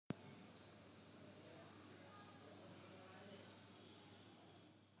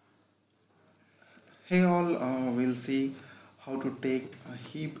Hey all, we'll see how to take a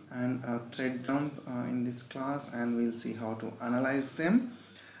heap and a thread dump in this class, and we'll see how to analyze them.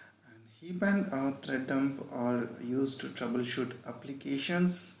 And heap and thread dump are used to troubleshoot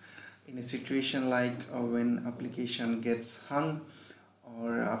applications in a situation like when application gets hung,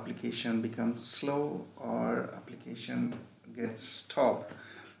 or application becomes slow, or application gets stopped.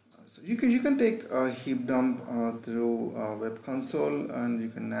 So you can take a heap dump through web console, and you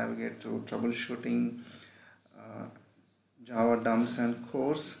can navigate through troubleshooting uh, Java dumps and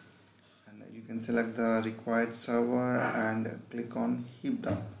cores, and you can select the required server and click on heap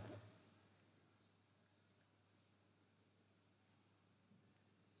dump.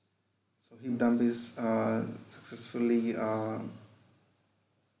 So heap dump is successfully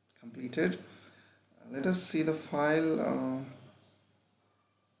completed. Let us see the file.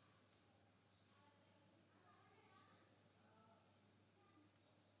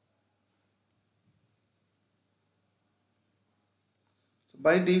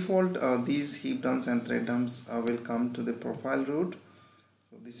 By default, these heap dumps and thread dumps will come to the profile root.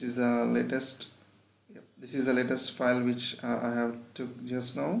 So this is the latest. Yep, this is the latest file which I have took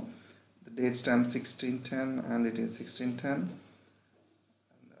just now. The date stamp 1610, and it is 1610.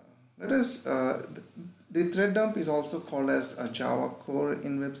 Let us. The thread dump is also called as a Java core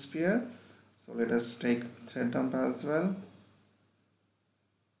in WebSphere. So let us take thread dump as well.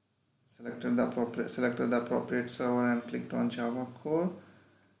 Selected the appropriate server and clicked on Java core.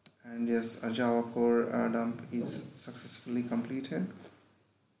 And yes, a Java core dump is successfully completed.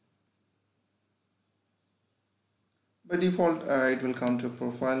 By default, it will come to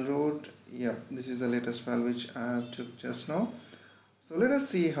profile root. Yeah, this is the latest file which I took just now. So let us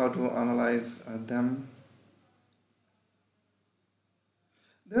see how to analyze them.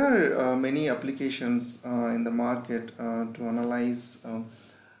 There are many applications in the market to analyze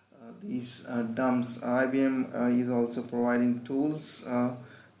these dumps. IBM is also providing tools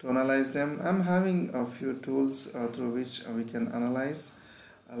to analyze them. I'm having a few tools through which we can analyze.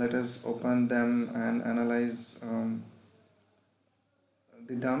 Let us open them and analyze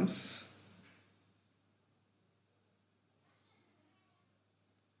the dumps.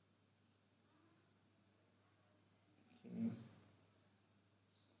 Okay.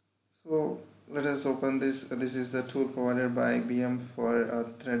 So let us open this. This is the tool provided by IBM for a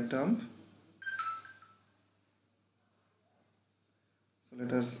thread dump. So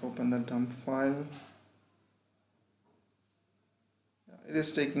let us open the dump file. It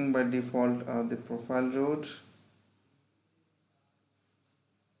is taking by default the profile root.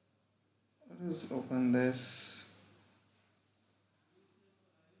 Let us open this.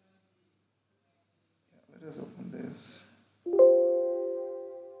 Let us open this.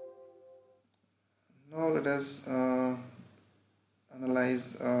 Now let us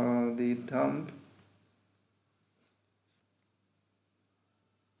analyze the dump.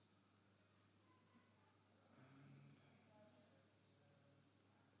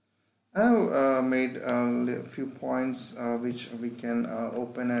 I have made a few points which we can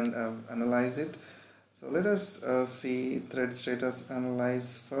open and analyze it. So let us see thread status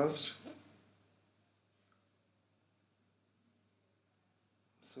analyze first.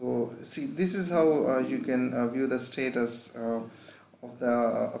 So see, this is how you can view the status of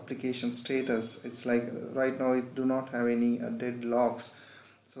the application status. It's like right now it do not have any deadlocks.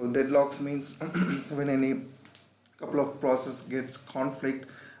 So deadlocks means when any couple of process gets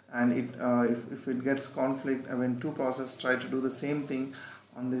conflict, and it if it gets conflict when two processes try to do the same thing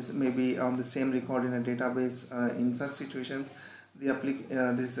on this, maybe on the same record in a database, in such situations the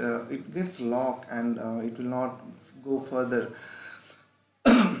it gets locked, and it will not go further.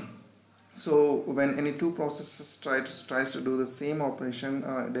 So when any two processes tries to do the same operation,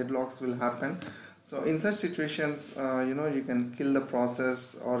 deadlocks will happen. So in such situations, you can kill the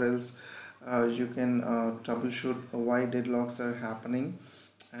process, or else you can troubleshoot why deadlocks are happening,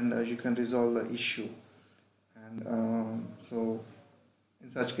 and you can resolve the issue. And so in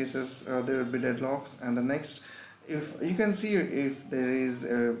such cases there will be deadlocks. And the next, if you can see, if there is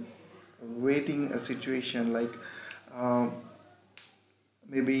a waiting a situation, like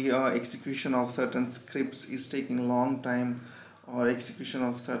maybe execution of certain scripts is taking long time, or execution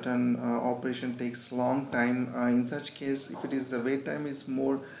of certain operation takes long time, in such case, if it is the wait time is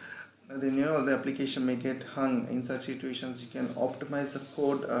more, then the application may get hung. In such situations, you can optimize the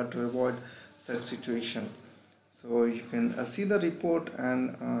code to avoid such situation. So you can see the report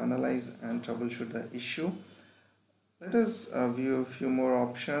and analyze and troubleshoot the issue. Let us view a few more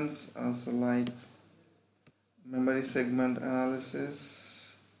options, so like memory segment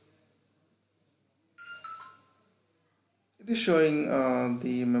analysis. It is showing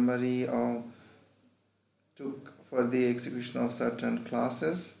the memory took for the execution of certain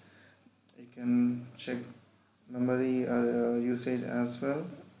classes. You can check memory usage as well.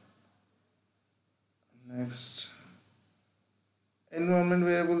 Next, environment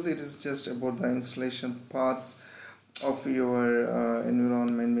variables, it is just about the installation paths of your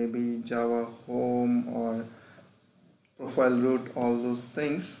environment, maybe Java home or profile root, all those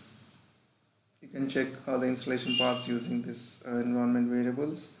things. You can check the installation paths using this environment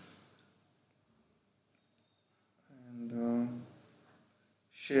variables. And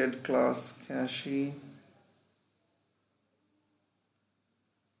shared class cache, it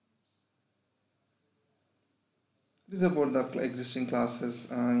is about the existing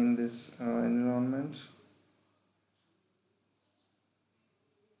classes in this environment.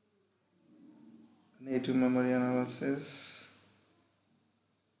 Native memory analysis,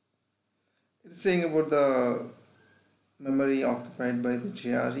 it is saying about the memory occupied by the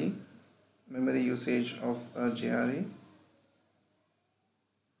JRE, memory usage of JRE.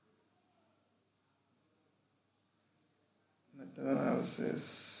 Method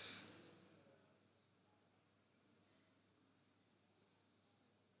analysis,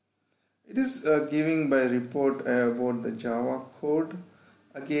 it is giving by report about the Java code.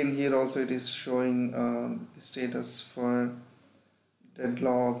 Again, here also it is showing the status for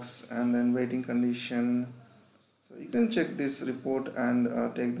deadlocks and then waiting condition. So you can check this report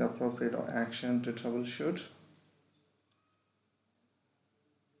and take the appropriate action to troubleshoot.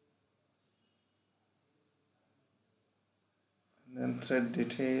 And then thread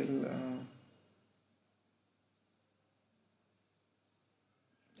detail.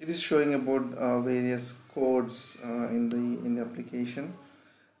 It is showing about various codes in the application.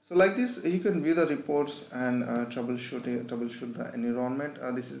 So like this, you can view the reports and troubleshoot the environment.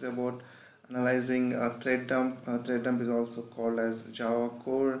 This is about analyzing thread dump. Thread dump is also called as Java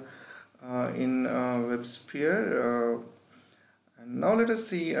core in WebSphere. And now let us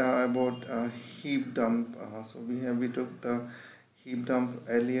see about heap dump. So we took the heap dump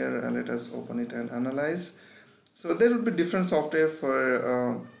earlier. Let us open it and analyze. So there will be different software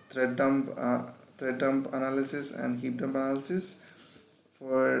for thread dump analysis and heap dump analysis.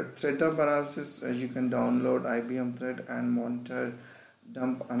 For thread dump analysis, you can download IBM Thread and Monitor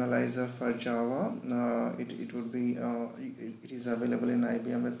Dump Analyzer for Java. It is available in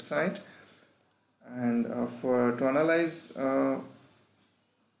IBM website. And to analyze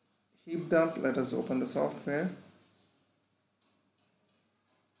heap dump, let us open the software.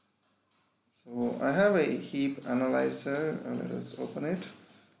 So I have a heap analyzer. Let us open it.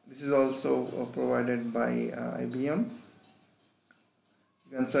 This is also provided by IBM.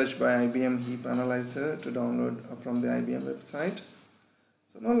 You can search by IBM Heap Analyzer to download from the IBM website.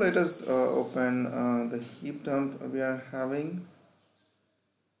 So now let us open the heap dump we are having.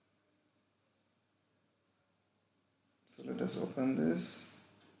 So let us open this.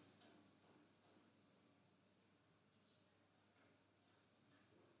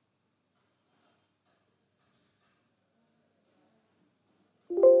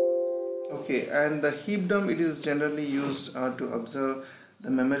 Okay, and the heap dump, it is generally used to observe the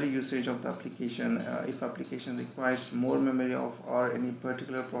memory usage of the application. If application requires more memory or any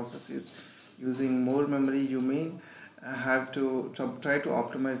particular processes using more memory, you may have to try to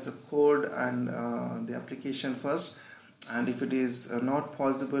optimize the code and the application first. And if it is not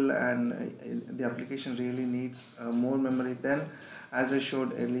possible and the application really needs more memory, then as I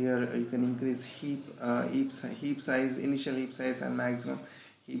showed earlier, you can increase heap size, initial heap size and maximum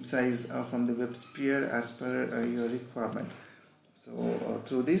heap size from the WebSphere as per your requirement. So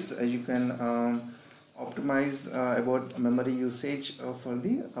through this you can optimize about memory usage for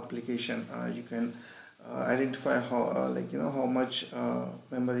the application. You can identify how how much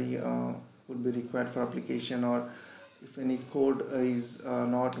memory would be required for application, or if any code is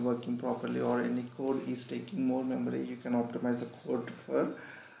not working properly or any code is taking more memory, you can optimize the code for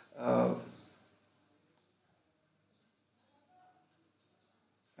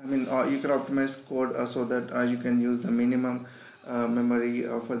you can optimize code so that you can use the minimum memory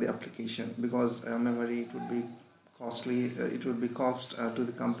for the application, because memory, it would be costly, it would be cost to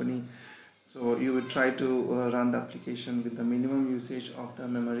the company. So you would try to run the application with the minimum usage of the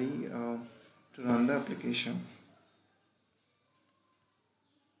memory to run the application.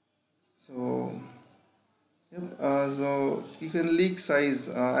 So yep, so you can leak size.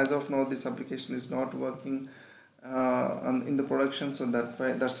 As of now, this application is not working in the production, so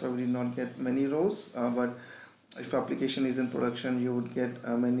that's why we did not get many rows. But if application is in production, you would get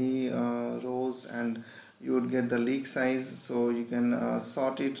many rows and you would get the leak size. So you can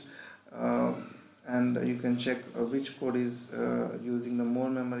sort it and you can check which code is using the more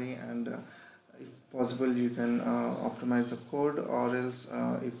memory, and if possible you can optimize the code, or else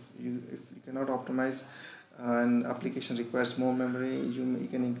if you cannot optimize and application requires more memory, you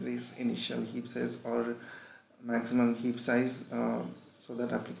can increase initial heap size or maximum heap size so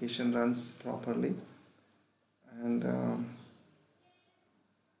that application runs properly. And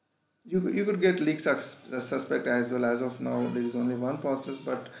you could get leak suspect as well. As of now there is only one process,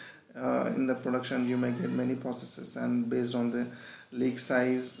 but in the production you may get many processes, and based on the leak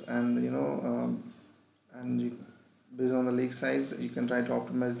size and based on the leak size you can try to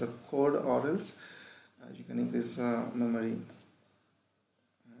optimize the code, or else you can increase memory.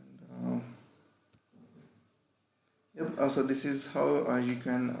 And so this is how you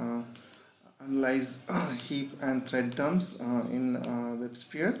can analyze heap and thread dumps in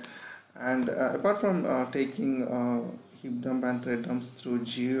WebSphere. And apart from taking heap dump and thread dumps through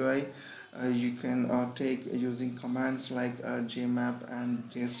GUI, you can take using commands like jmap and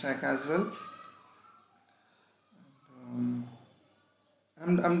jstack as well.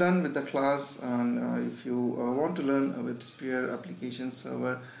 I'm done with the class, and if you want to learn a WebSphere application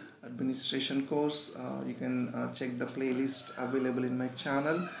server administration course, you can check the playlist available in my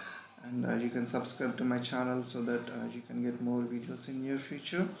channel, and you can subscribe to my channel so that you can get more videos in near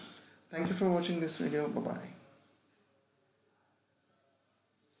future. Thank you for watching this video. Bye bye.